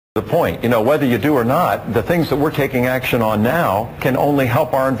The point, whether you do or not, the things that we're taking action on now can only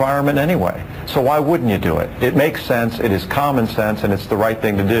help our environment anyway. So why wouldn't you do it? It makes sense, it is common sense, and it's the right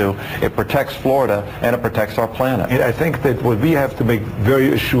thing to do. It protects Florida, and it protects our planet. And I think that what we have to make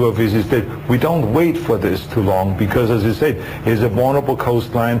very sure of is that we don't wait for this too long, because, as you said, it's a vulnerable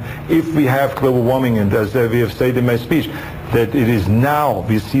coastline. If we have global warming, and as we have stated in my speech, that it is now,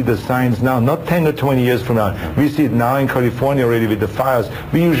 we see the signs now, not 10 or 20 years from now. We see it now in California already with the fires.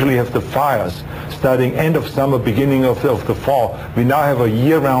 We usually have the fires starting end of summer, beginning of the fall. We now have a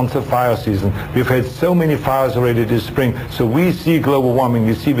year-round fire season. We've had so many fires already this spring. So we see global warming.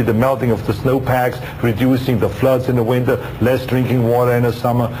 We see with the melting of the snowpacks, reducing the floods in the winter, less drinking water in the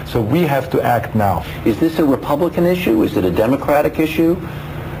summer. So we have to act now. Is this a Republican issue? Is it a Democratic issue?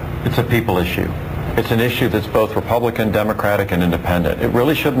 It's a people issue. It's an issue that's both Republican, Democratic, and independent. It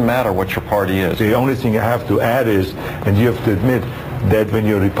really shouldn't matter what your party is. The only thing I have to add is, and you have to admit, that when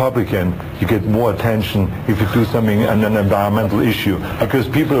you're a Republican, you get more attention if you do something on an environmental issue. Because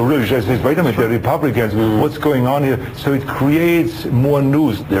people are really just say, wait a minute, they're Republicans, what's going on here? So it creates more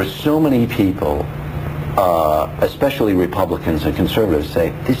news. There's so many people, especially Republicans and conservatives, say,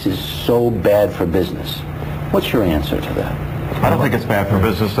 this is so bad for business. What's your answer to that? I don't think it's bad for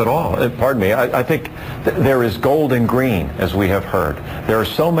business at all. Pardon me. I think there is gold in green, as we have heard. There are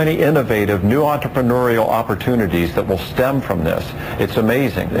so many innovative, new entrepreneurial opportunities that will stem from this. It's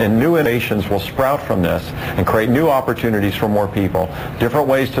amazing. And new innovations will sprout from this and create new opportunities for more people. Different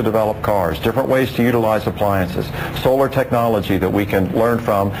ways to develop cars, different ways to utilize appliances, solar technology that we can learn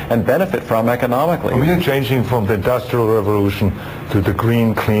from and benefit from economically. We are changing from the Industrial Revolution to the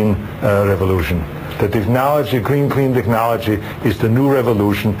green, clean revolution. The technology, green, clean technology, is the new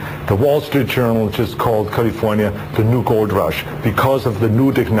revolution. The Wall Street Journal just called California the new gold rush because of the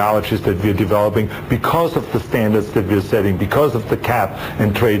new technologies that we're developing, because of the standards that we're setting, because of the cap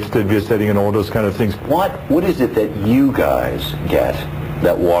and trades that we're setting and all those kind of things. What is it that you guys get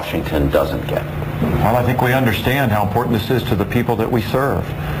that Washington doesn't get? Well, I think we understand how important this is to the people that we serve.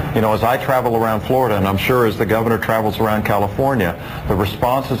 As I travel around Florida, and I'm sure as the governor travels around California, the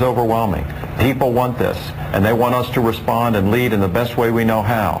response is overwhelming. People want this, and they want us to respond and lead in the best way we know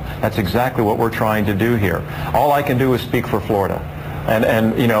how. That's exactly what we're trying to do here. All I can do is speak for Florida.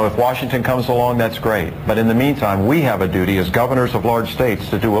 And if Washington comes along, that's great. But in the meantime, we have a duty as governors of large states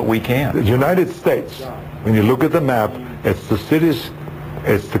to do what we can. The United States, when you look at the map, it's the cities,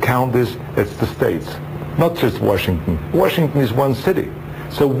 it's the counties, it's the states, not just Washington. Washington is one city.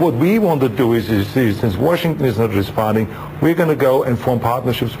 So what we want to do is since Washington is not responding, we're going to go and form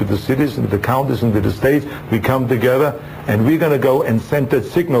partnerships with the cities and the counties and with the states. We come together and we're going to go and send that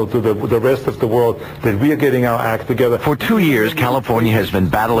signal to the rest of the world that we are getting our act together. For 2 years, California has been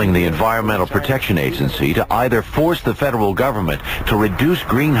battling the Environmental Protection Agency to either force the federal government to reduce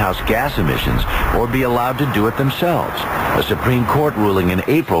greenhouse gas emissions or be allowed to do it themselves. A Supreme Court ruling in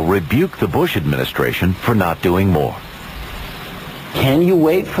April rebuked the Bush administration for not doing more. Can you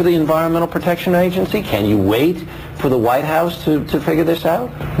wait for the Environmental Protection Agency? Can you wait for the White House to figure this out?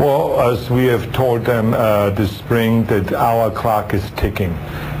 Well, as we have told them this spring, that our clock is ticking.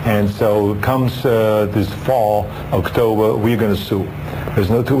 And so comes this fall, October, we're going to sue. There's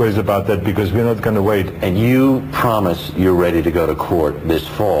no two ways about that because we're not going to wait. And you promise you're ready to go to court this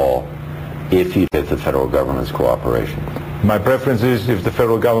fall if you get the federal government's cooperation? My preference is if the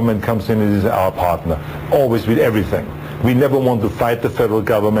federal government comes in, it is our partner, always with everything. We never want to fight the federal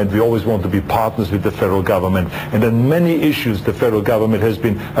government. We always want to be partners with the federal government. And on many issues, the federal government has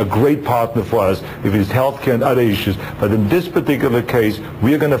been a great partner for us, if it's healthcare and other issues. But in this particular case,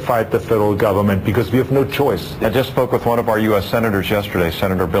 we're going to fight the federal government because we have no choice. I just spoke with one of our U.S. senators yesterday,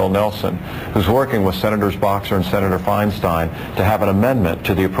 Senator Bill Nelson, who's working with Senators Boxer and Senator Feinstein to have an amendment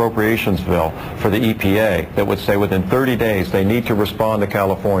to the appropriations bill for the EPA that would say within 30 days they need to respond to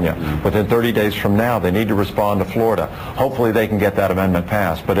California. Within 30 days from now, they need to respond to Florida. Hopefully they can get that amendment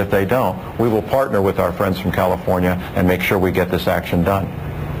passed, but if they don't, we will partner with our friends from California and make sure we get this action done.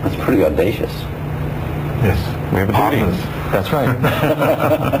 That's pretty audacious. Yes. We have a duty. That's right.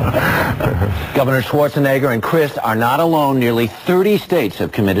 Governor Schwarzenegger and Chris are not alone. Nearly 30 states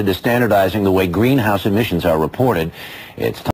have committed to standardizing the way greenhouse emissions are reported. It's